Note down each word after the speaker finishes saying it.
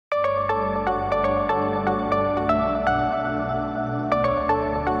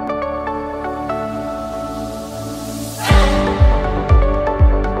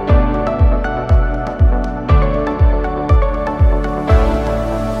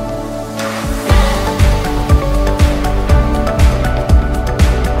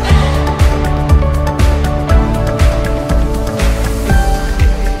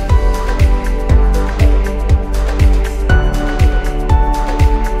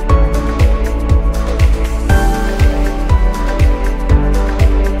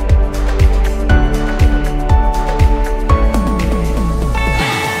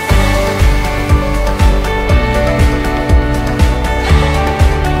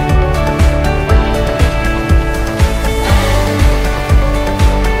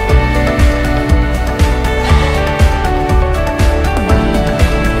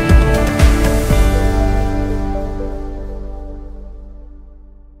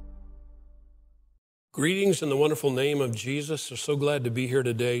Greetings in the wonderful name of Jesus. We're so glad to be here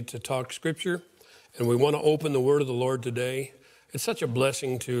today to talk Scripture, and we want to open the Word of the Lord today. It's such a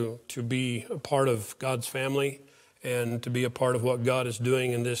blessing to be a part of God's family and to be a part of what God is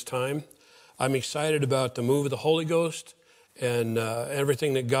doing in this time. I'm excited about the move of the Holy Ghost and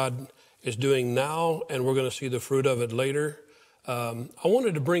everything that God is doing now, and we're going to see the fruit of it later. I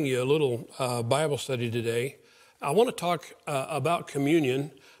wanted to bring you a little Bible study today. I want to talk about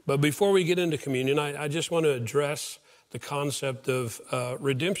communion. But before we get into communion, I just want to address the concept of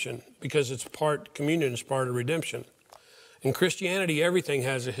redemption, because communion is part of redemption. In Christianity, everything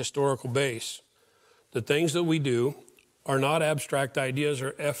has a historical base. The things that we do are not abstract ideas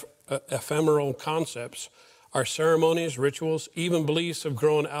or ephemeral concepts. Our ceremonies, rituals, even beliefs have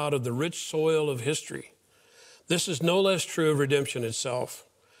grown out of the rich soil of history. This is no less true of redemption itself.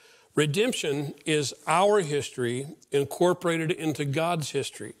 Redemption is our history incorporated into God's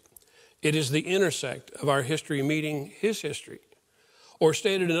history. It is the intersect of our history meeting His history. Or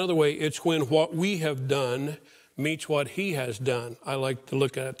stated another way, it's when what we have done meets what He has done. I like to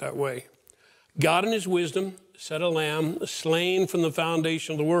look at it that way. God in His wisdom set a lamb slain from the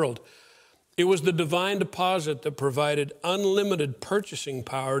foundation of the world. It was the divine deposit that provided unlimited purchasing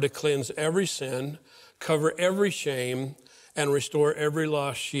power to cleanse every sin, cover every shame, and restore every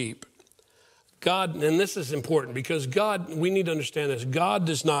lost sheep. God, and this is important because God, we need to understand this, God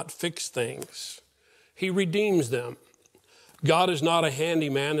does not fix things. He redeems them. God is not a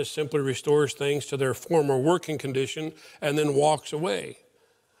handyman that simply restores things to their former working condition and then walks away.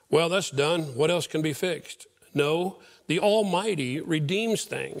 Well, that's done. What else can be fixed? No, the Almighty redeems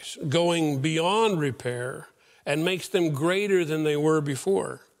things, going beyond repair and makes them greater than they were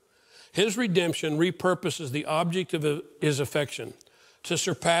before. His redemption repurposes the object of His affection to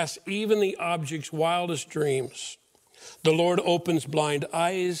surpass even the object's wildest dreams. The Lord opens blind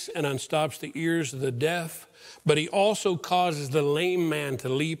eyes and unstops the ears of the deaf, but He also causes the lame man to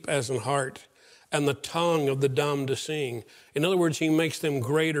leap as an hart and the tongue of the dumb to sing. In other words, He makes them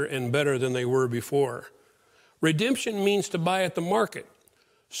greater and better than they were before. Redemption means to buy at the market.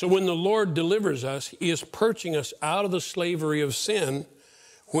 So when the Lord delivers us, He is purchasing us out of the slavery of sin,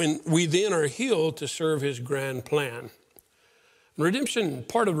 when we then are healed to serve His grand plan. Redemption,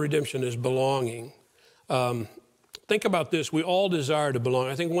 part of redemption is belonging. Think about this. We all desire to belong.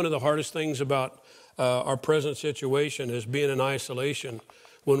 I think one of the hardest things about our present situation is being in isolation.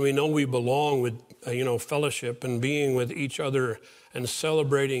 When we know we belong with, fellowship and being with each other and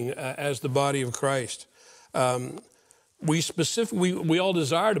celebrating as the body of Christ. We all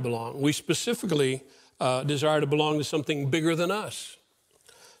desire to belong. We specifically desire to belong to something bigger than us.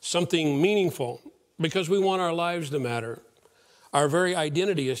 Something meaningful, because we want our lives to matter. Our very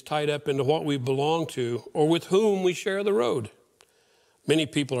identity is tied up into what we belong to or with whom we share the road. Many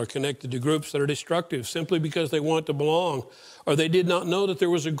people are connected to groups that are destructive simply because they want to belong, or they did not know that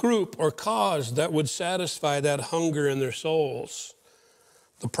there was a group or cause that would satisfy that hunger in their souls.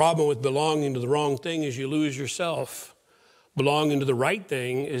 The problem with belonging to the wrong thing is you lose yourself. Belonging to the right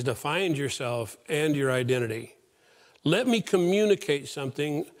thing is to find yourself and your identity. Let me communicate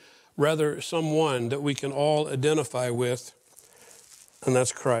someone that we can all identify with, and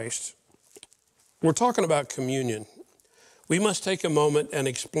that's Christ. We're talking about communion. We must take a moment and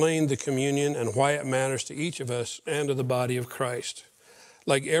explain the communion and why it matters to each of us and to the body of Christ.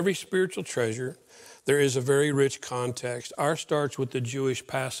 Like every spiritual treasure, there is a very rich context. Ours starts with the Jewish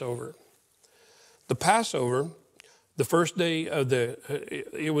Passover. The Passover,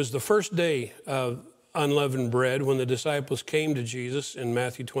 it was the first day of unleavened bread when the disciples came to Jesus in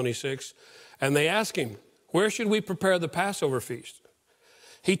Matthew 26, and they asked Him, "Where should we prepare the Passover feast?"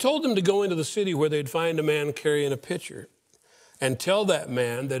 He told them to go into the city where they'd find a man carrying a pitcher and tell that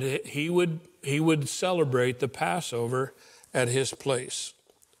man that he would celebrate the Passover at his place.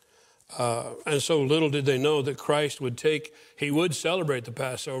 And so little did they know that Christ would celebrate the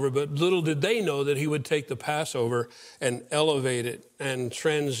Passover, but little did they know that He would take the Passover and elevate it and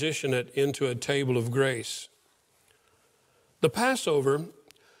transition it into a table of grace. The Passover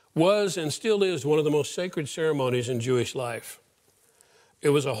was and still is one of the most sacred ceremonies in Jewish life. It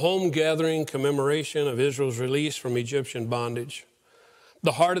was a home gathering commemoration of Israel's release from Egyptian bondage.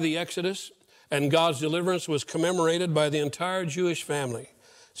 The heart of the Exodus and God's deliverance was commemorated by the entire Jewish family,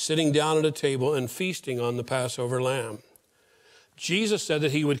 sitting down at a table and feasting on the Passover lamb. Jesus said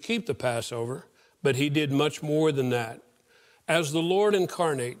that He would keep the Passover, but He did much more than that. As the Lord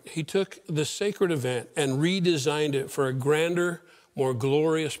incarnate, He took the sacred event and redesigned it for a grander, more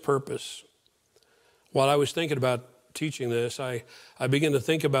glorious purpose. While I was thinking about teaching this, I began to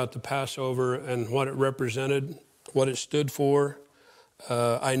think about the Passover and what it represented, what it stood for.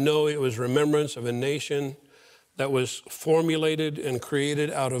 I know it was remembrance of a nation that was formulated and created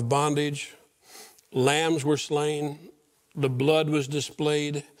out of bondage. Lambs were slain. The blood was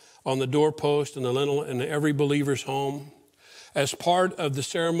displayed on the doorpost and the lintel in every believer's home. As part of the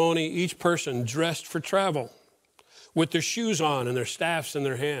ceremony, each person dressed for travel with their shoes on and their staffs in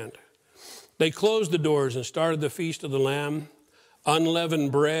their hand. They closed the doors and started the feast of the Lamb,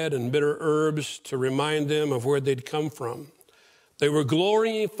 unleavened bread and bitter herbs to remind them of where they'd come from. They were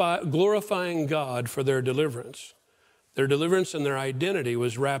glorifying God for their deliverance. Their deliverance and their identity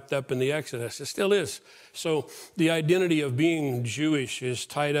was wrapped up in the Exodus. It still is. So the identity of being Jewish is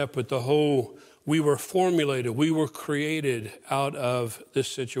tied up with the whole, we were formulated, we were created out of this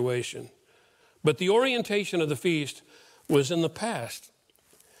situation. But the orientation of the feast was in the past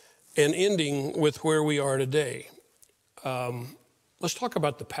and ending with where we are today. Let's talk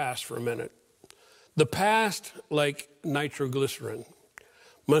about the past for a minute. The past, like nitroglycerin,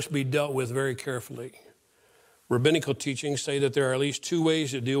 must be dealt with very carefully. Rabbinical teachings say that there are at least two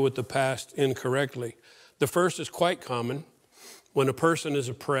ways to deal with the past incorrectly. The first is quite common. When a person is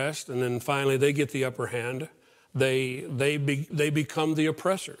oppressed and then finally they get the upper hand, they become the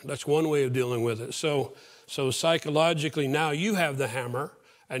oppressor. That's one way of dealing with it. So psychologically, now you have the hammer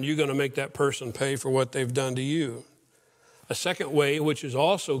and you're going to make that person pay for what they've done to you. A second way, which is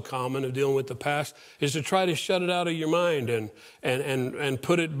also common of dealing with the past, is to try to shut it out of your mind and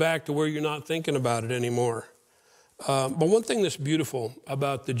put it back to where you're not thinking about it anymore. But one thing that's beautiful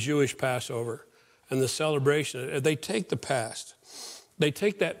about the Jewish Passover and the celebration, they take the past, they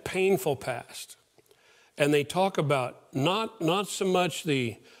take that painful past, and they talk about not so much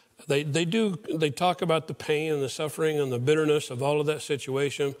they talk about the pain and the suffering and the bitterness of all of that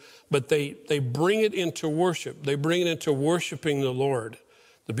situation, but they bring it into worship. They bring it into worshiping the Lord.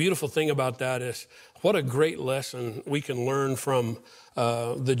 The beautiful thing about that is what a great lesson we can learn from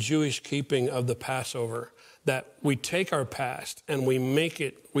the Jewish keeping of the Passover, that we take our past and we make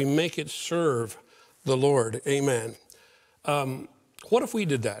it serve the Lord. Amen. What if we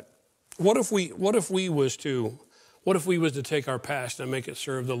did that? What if we was to take our past and make it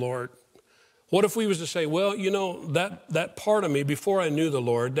serve the Lord? What if we was to say, well, you know, that part of me before I knew the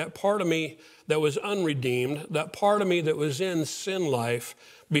Lord, that part of me that was unredeemed, that part of me that was in sin life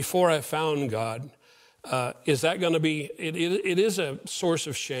before I found God, is that going to be, it is a source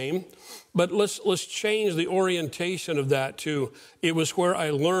of shame, but let's change the orientation of that to, it was where I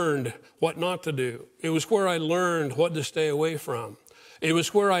learned what not to do. It was where I learned what to stay away from. It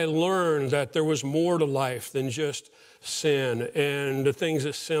was where I learned that there was more to life than just sin and the things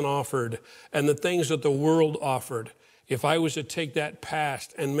that sin offered and the things that the world offered. If I was to take that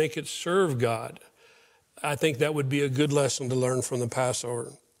past and make it serve God, I think that would be a good lesson to learn from the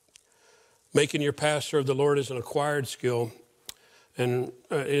Passover. Making your past serve the Lord is an acquired skill and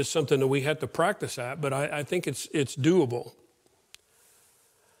is something that we have to practice at, but I think it's doable.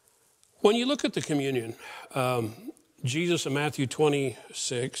 When you look at the communion, Jesus in Matthew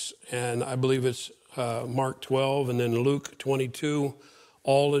 26, and I believe it's Mark 12, and then Luke 22,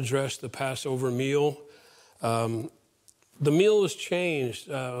 all address the Passover meal. The meal is changed.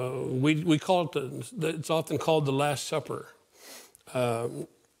 We call it, it's often called the Last Supper.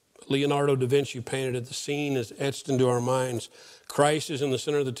 Leonardo da Vinci painted it. The scene is etched into our minds. Christ is in the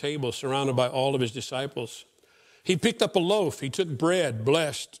center of the table, surrounded by all of his disciples. He picked up a loaf. He took bread,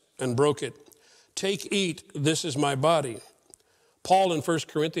 blessed, and broke it. Take, eat, this is my body. Paul in 1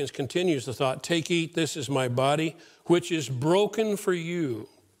 Corinthians continues the thought, take, eat, this is my body, which is broken for you.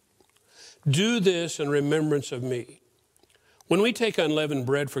 Do this in remembrance of me. When we take unleavened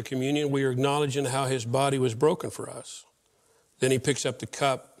bread for communion, we are acknowledging how his body was broken for us. Then he picks up the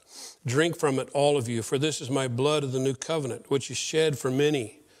cup. Drink from it, all of you, for this is my blood of the new covenant, which is shed for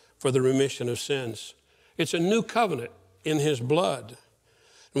many for the remission of sins. It's a new covenant in his blood.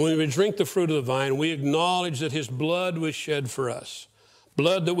 And when we drink the fruit of the vine, we acknowledge that his blood was shed for us,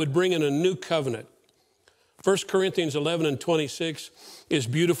 blood that would bring in a new covenant. 1 Corinthians 11 and 26 is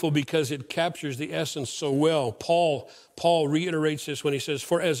beautiful because it captures the essence so well. Paul reiterates this when he says,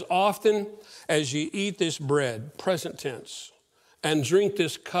 for as often as ye eat this bread, present tense, and drink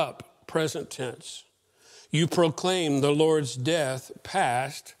this cup, present tense, you proclaim the Lord's death,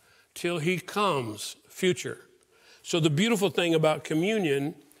 past, till he comes, future. So the beautiful thing about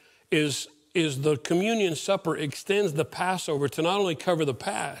communion is the communion supper extends the Passover to not only cover the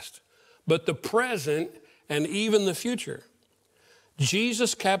past, but the present and even the future.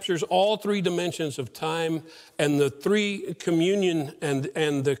 Jesus captures all three dimensions of time, and the three communion and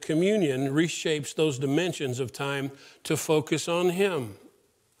the communion reshapes those dimensions of time to focus on him.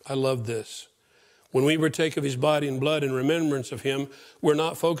 I love this. When we partake of his body and blood in remembrance of him, we're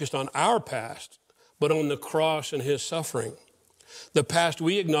not focused on our past, but on the cross and his suffering. The past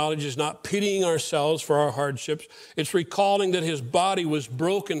we acknowledge is not pitying ourselves for our hardships. It's recalling that his body was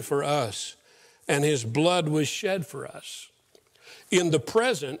broken for us and his blood was shed for us. In the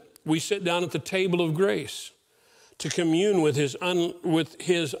present, we sit down at the table of grace to commune with his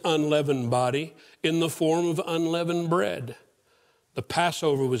unleavened body in the form of unleavened bread. The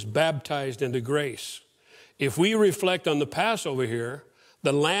Passover was baptized into grace. If we reflect on the Passover here,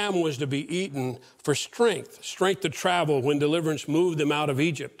 the lamb was to be eaten for strength to travel when deliverance moved them out of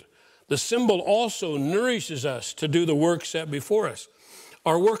Egypt. The symbol also nourishes us to do the work set before us.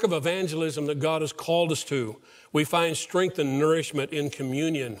 Our work of evangelism that God has called us to, we find strength and nourishment in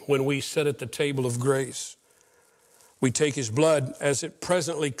communion when we sit at the table of grace. We take his blood as it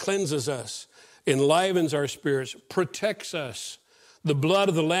presently cleanses us, enlivens our spirits, protects us. The blood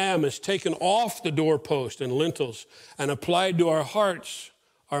of the Lamb is taken off the doorpost and lintels and applied to our hearts,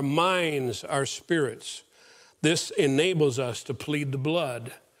 our minds, our spirits. This enables us to plead the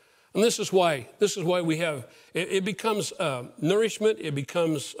blood. And this is why we have, it becomes nourishment, it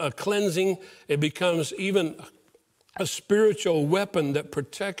becomes a cleansing, it becomes even a spiritual weapon that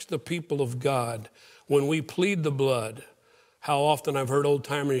protects the people of God when we plead the blood. How often I've heard old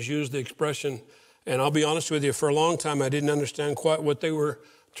timers use the expression, and I'll be honest with you, for a long time I didn't understand quite what they were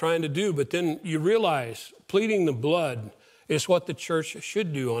trying to do, but then you realize pleading the blood is what the church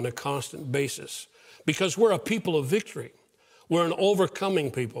should do on a constant basis, because we're a people of victory. We're an overcoming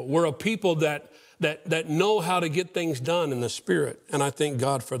people. We're a people that know how to get things done in the Spirit, and I thank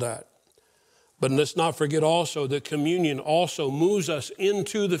God for that. But let's not forget also that communion also moves us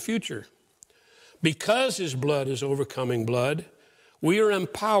into the future. Because his blood is overcoming blood, we are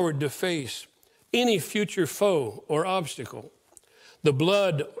empowered to face any future foe or obstacle. The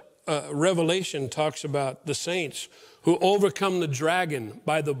blood revelation talks about the saints who overcome the dragon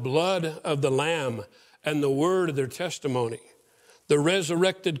by the blood of the Lamb and the word of their testimony. The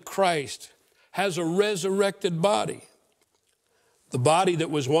resurrected Christ has a resurrected body. The body that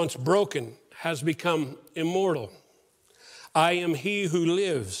was once broken has become immortal. I am he who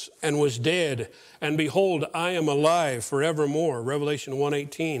lives and was dead, and behold, I am alive forevermore. Revelation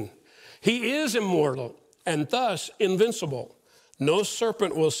 1:18. He is immortal and thus invincible. No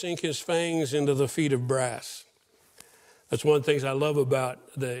serpent will sink his fangs into the feet of brass. That's one of the things I love about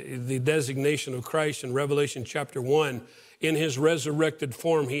the designation of Christ in Revelation chapter 1. In his resurrected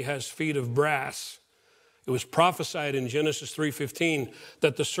form, he has feet of brass. It was prophesied in Genesis 3:15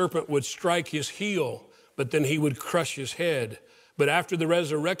 that the serpent would strike his heel, but then he would crush his head. But after the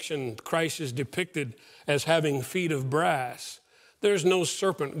resurrection, Christ is depicted as having feet of brass. There's no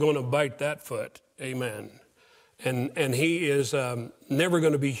serpent going to bite that foot. Amen. And he is never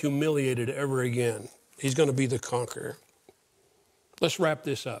going to be humiliated ever again. He's going to be the conqueror. Let's wrap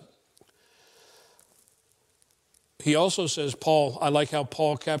this up. He also says, I like how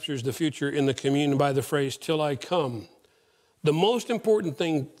Paul captures the future in the communion by the phrase, till I come. The most important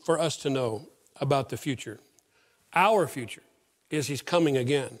thing for us to know about the future, our future, is he's coming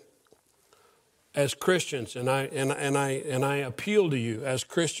again. As Christians, and I appeal to you as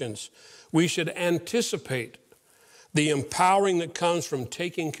Christians, we should anticipate the empowering that comes from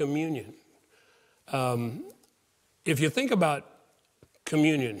taking communion. If you think about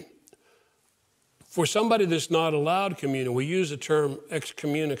communion, for somebody that's not allowed communion, we use the term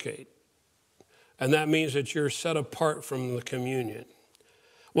excommunicate. And that means that you're set apart from the communion.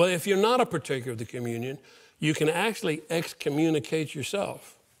 Well, if you're not a partaker of the communion, you can actually excommunicate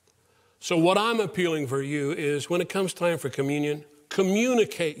yourself. So what I'm appealing for you is when it comes time for communion,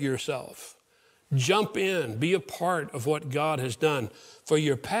 communicate yourself. Jump in, be a part of what God has done for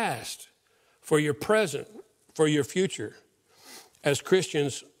your past, for your present, for your future. As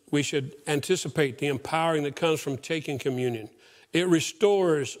Christians, we should anticipate the empowering that comes from taking communion. It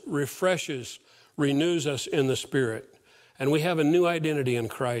restores, refreshes, renews us in the Spirit. And we have a new identity in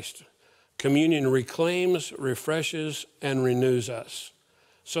Christ. Communion reclaims, refreshes, and renews us.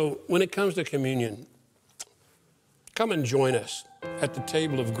 So when it comes to communion, come and join us at the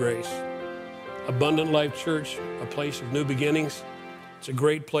table of grace. Abundant Life Church, a place of new beginnings. It's a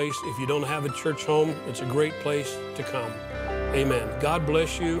great place. If you don't have a church home, it's a great place to come. Amen. God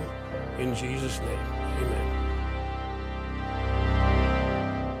bless you in Jesus' name.